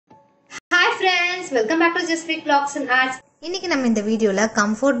welcome back to Jasvik Vlogs and Arts. இன்னைக்கு நம்ம இந்த வீடியோல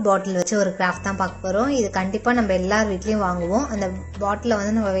கம்ஃபர்ட் பாட்டில் வச்சு ஒரு கிராஃப்ட் தான் பார்க்க போறோம். இது கண்டிப்பா நம்ம எல்லார் வீட்லயும் வாங்குவோம். அந்த பாட்டிலை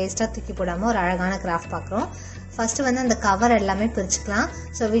வந்து நம்ம வேஸ்டா தூக்கி போடாம ஒரு அழகான கிராஃப்ட் பார்க்கறோம். ஃபர்ஸ்ட் வந்து அந்த கவர் எல்லாமே பிரிச்சுக்கலாம்.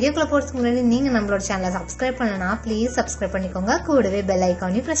 சோ வீடியோக்குள்ள போறதுக்கு முன்னாடி நீங்க நம்மளோட சேனலை சப்ஸ்கிரைப் பண்ணலனா ப்ளீஸ் சப்ஸ்கிரைப் பண்ணிக்கோங்க. கூடவே பெல்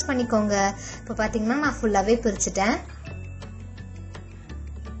ஐகானையும் பிரஸ் பண்ணிக்கோங்க. இப்போ பாத்தீங்கன்னா நான் ஃபுல்லாவே பிரிச்சிட்டேன்.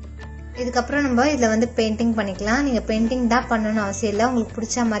 இதுக்கப்புறம் நம்ம இதில் வந்து பெயிண்டிங் பண்ணிக்கலாம். நீங்கள் பெயிண்டிங் தான் பண்ணணும்னு அவசியம் இல்லை. உங்களுக்கு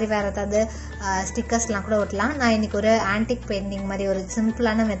பிடிச்ச மாதிரி வேறு ஏதாவது ஸ்டிக்கர்ஸ்லாம் கூட ஒட்டலாம். நான் இன்னைக்கு ஒரு ஆன்டிக் பெயிண்டிங் மாதிரி ஒரு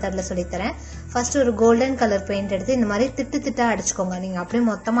சிம்பிளான மெத்தடில் சொல்லித்தரேன். ஃபர்ஸ்ட் ஒரு கோல்டன் கலர் பெயிண்ட் எடுத்து இந்த மாதிரி திட்டா அடிச்சுக்கோங்க. நீங்கள் அப்படியே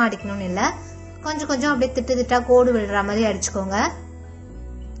மொத்தமாக அடிக்கணும்னு இல்லை, கொஞ்சம் கொஞ்சம் அப்படியே திட்டா கோடு விழுற மாதிரி அடிச்சுக்கோங்க.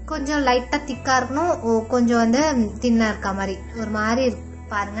 கொஞ்சம் லைட்டாக திக்காக இருக்கணும், கொஞ்சம் வந்து தின்னாக இருக்க மாதிரி ஒரு மாதிரி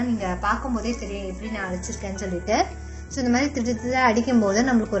பாருங்கள். நீங்கள் பார்க்கும்போதே தெரியும் எப்படி நான் அடிச்சிருக்கேன்னு சொல்லிட்டு. ஸோ இந்த மாதிரி திட்டா அடிக்கும்போது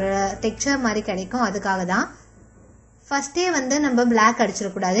நம்மளுக்கு ஒரு டெக்ஸ்சர் மாதிரி கிடைக்கும். அதுக்காக தான் ஃபர்ஸ்டே வந்து நம்ம பிளாக்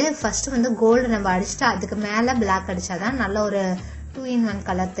அடிச்சிடக்கூடாது. ஃபர்ஸ்ட் வந்து கோல்டு நம்ம அடிச்சுட்டு அதுக்கு மேலே பிளாக் அடிச்சாதான் நல்ல ஒரு 2-in-1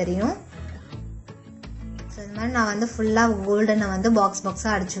 கலர் தெரியும். ஸோ இந்த மாதிரி நான் வந்து ஃபுல்லாக கோல்டனை வந்து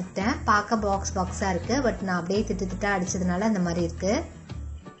பாக்ஸாக அடிச்சு விட்டேன். பார்க்க பாக்ஸாக இருக்கு, பட் நான் அப்படியே திட்டா அடிச்சதுனால அந்த மாதிரி இருக்கு.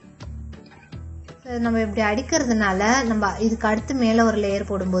 நம்ம இப்படி அடிக்கிறதுனால நம்ம இதுக்கு அடுத்து மேல ஒரு லேயர்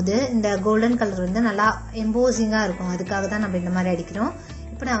போடும்போது இந்த கோல்டன் கலர் வந்து நல்லா எம்போசிங்கா இருக்கும். அதுக்காக தான் நம்ம இந்த மாதிரி அடிக்கிறோம்.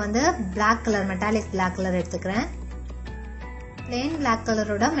 இப்போ நான் வந்து black colour, metallic black colour எடுத்துக்கிறேன். பிளெயின் பிளாக்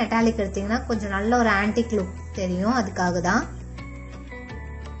கலரோட மெட்டாலிக் எடுத்தீங்கன்னா கொஞ்சம் நல்ல ஒரு ஆன்டிக் லுக் தெரியும். அதுக்காக தான்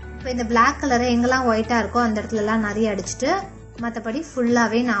இப்போ இந்த பிளாக் கலரை எங்கெல்லாம் ஒயிட்டா இருக்கோ அந்த இடத்துல எல்லாம் நிறைய அடிச்சுட்டு மற்றபடி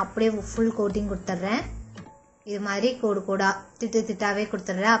ஃபுல்லாவே நான் அப்படியே ஃபுல் கோட்டிங் கொடுத்துட்றேன். இது மாதிரி கோடு கோடா திட்டாவே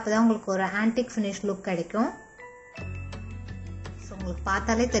கொடுத்துட்றேன். அப்பதான் உங்களுக்கு ஒரு ஆன்டிக் ஃபினிஷ் லுக் கிடைக்கும். ஸோ உங்களுக்கு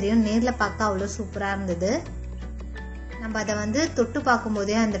பார்த்தாலே தெரியும், நேரில் பார்க்க அவ்வளோ சூப்பராக இருந்தது. நம்ம அதை வந்து தொட்டு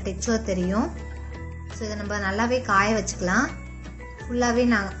பார்க்கும்போதே அந்த டெக்ஸ்சர் தெரியும். ஸோ இதை நம்ம நல்லாவே காய வச்சுக்கலாம். ஃபுல்லாகவே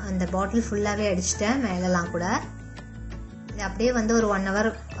நான் அந்த பாட்டில் ஃபுல்லாகவே அடிச்சிட்டேன் மேலெல்லாம் கூட. இது அப்படியே வந்து ஒரு 1 hour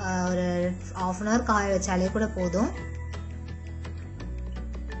ஒரு 1/2 hour காய வச்சாலே கூட போதும்.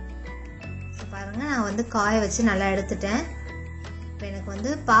 பாருங்க, நான் வந்து காய வச்சு நல்லா எடுத்துட்டேன். இப்போ எனக்கு வந்து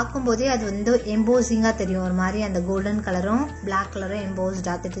பார்க்கும்போதே அது வந்து எம்போசிங்கா தெரியும். ஒரு மாதிரி அந்த கோல்டன் கலரும் பிளாக் கலரும்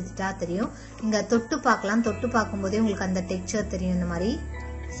எம்போஸ்டா திட்டா தெரியும். நீங்க தொட்டு பார்க்கலாம். தொட்டு பார்க்கும்போதே உங்களுக்கு அந்த டெக்ஸ்சர் தெரியும் இந்த மாதிரி.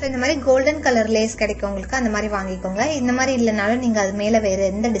 ஸோ இந்த மாதிரி கோல்டன் கலர் லேஸ் கிடைக்கும் உங்களுக்கு, அந்த மாதிரி வாங்கிக்கோங்க. இந்த மாதிரி இல்லைனாலும் நீங்க அது மேல வேற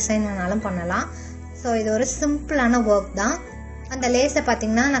எந்த டிசைன் வேணாலும் பண்ணலாம். ஸோ இது ஒரு சிம்பிளான ஒர்க் தான். அந்த லேஸை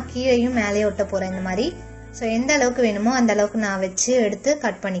பார்த்தீங்கன்னா நான் கீழேயும் மேலேயும் ஒட்ட போறேன் இந்த மாதிரி. ஸோ எந்த அளவுக்கு வேணுமோ அந்த அளவுக்கு நான் வச்சு எடுத்து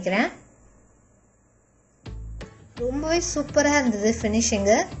கட் பண்ணிக்கிறேன். ரொம்பவே சூப்பரா இருந்தது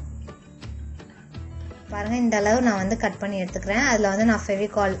ஃபினிஷிங்கு. பாருங்க, இந்த அளவு நான் வந்து கட் பண்ணி எடுத்துக்கிறேன். அதில் வந்து நான்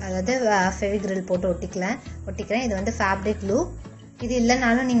ஃபெவிகால், அதாவது ஃபெவிக்ரில் போட்டு ஒட்டிக்கிறேன். இது வந்து ஃபேப்ரிக் க்ளூ. இது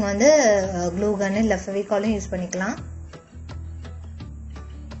இல்லைனாலும் நீங்கள் வந்து க்ளூ கன் இல்லை ஃபெவிகாலும் யூஸ் பண்ணிக்கலாம்.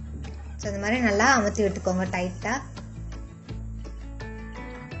 ஸோ இந்த மாதிரி நல்லா அமுத்தி விட்டுக்கோங்க டைட்டாக.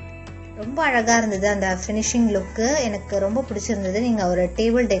 ரொம்ப அழகாக இருந்தது அந்த ஃபினிஷிங் லுக்கு, எனக்கு ரொம்ப பிடிச்சிருந்தது. நீங்கள் ஒரு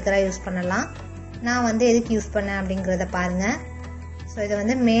டேபிள் டெக்கராக யூஸ் பண்ணலாம். நான் வந்து எதுக்கு யூஸ் பண்ணேன் அப்படிங்கிறத பாருங்க. ஸோ இதை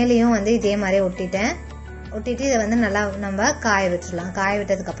வந்து மேலேயும் வந்து இதே மாதிரி ஒட்டிட்டு இதை வந்து நல்லா நம்ம காய விட்டுடலாம். காய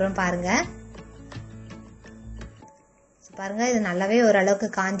விட்டதுக்கு அப்புறம் பாருங்க, பாருங்க இது நல்லாவே ஓரளவுக்கு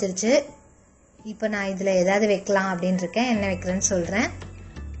காஞ்சிருச்சு. இப்போ நான் இதில் ஏதாவது வைக்கலாம் அப்படின்னு இருக்கேன். என்ன வைக்கிறேன்னு சொல்றேன்.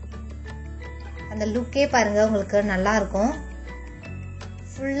 அந்த லுக்கே பாருங்க உங்களுக்கு நல்லா இருக்கும்.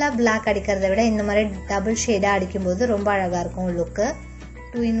 ஃபுல்லா பிளாக் அடிக்கிறத விட இந்த மாதிரி டபுள் ஷேடா அடிக்கும்போது ரொம்ப அழகா இருக்கும் லுக்கு.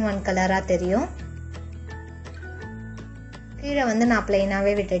 2-in-1 கலரா தெரியும். கீழே வந்து நான்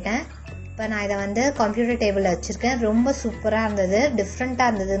பிளெயினாவே விட்டுட்டேன். இப்போ நான் இதை வந்து கம்ப்யூட்டர் டேபிளில் வச்சிருக்கேன். ரொம்ப சூப்பராக இருந்தது, டிஃப்ரெண்ட்டாக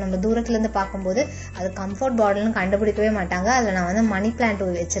இருந்தது. நம்ம தூரத்துலேருந்து பார்க்கும்போது அது கம்ஃபர்ட் பாட்டில்னு கண்டுபிடிக்கவே மாட்டாங்க. அதில் நான் வந்து மணி பிளான்ட்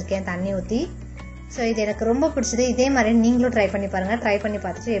வச்சிருக்கேன் தண்ணி ஊற்றி. ஸோ இது எனக்கு ரொம்ப பிடிச்சது. இதே மாதிரி நீங்களும் ட்ரை பண்ணி பாருங்க. ட்ரை பண்ணி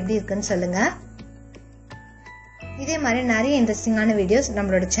பார்த்துட்டு எப்படி இருக்குன்னு சொல்லுங்க. இதே மாதிரி நிறைய இன்ட்ரெஸ்டிங்கான வீடியோஸ்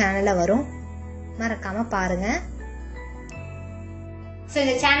நம்மளோட சேனல்ல வரும், மறக்காம பாருங்க. சோ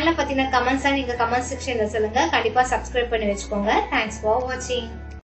இந்த சேனலை பத்தின கமெண்ட்ஸ் நீங்க கமெண்ட் செக்ஷன்ல சொல்லுங்க. கண்டிப்பா சப்ஸ்கிரைப் பண்ணி வச்சுக்கோங்க. தேங்க்ஸ் ஃபார் வாட்சிங்.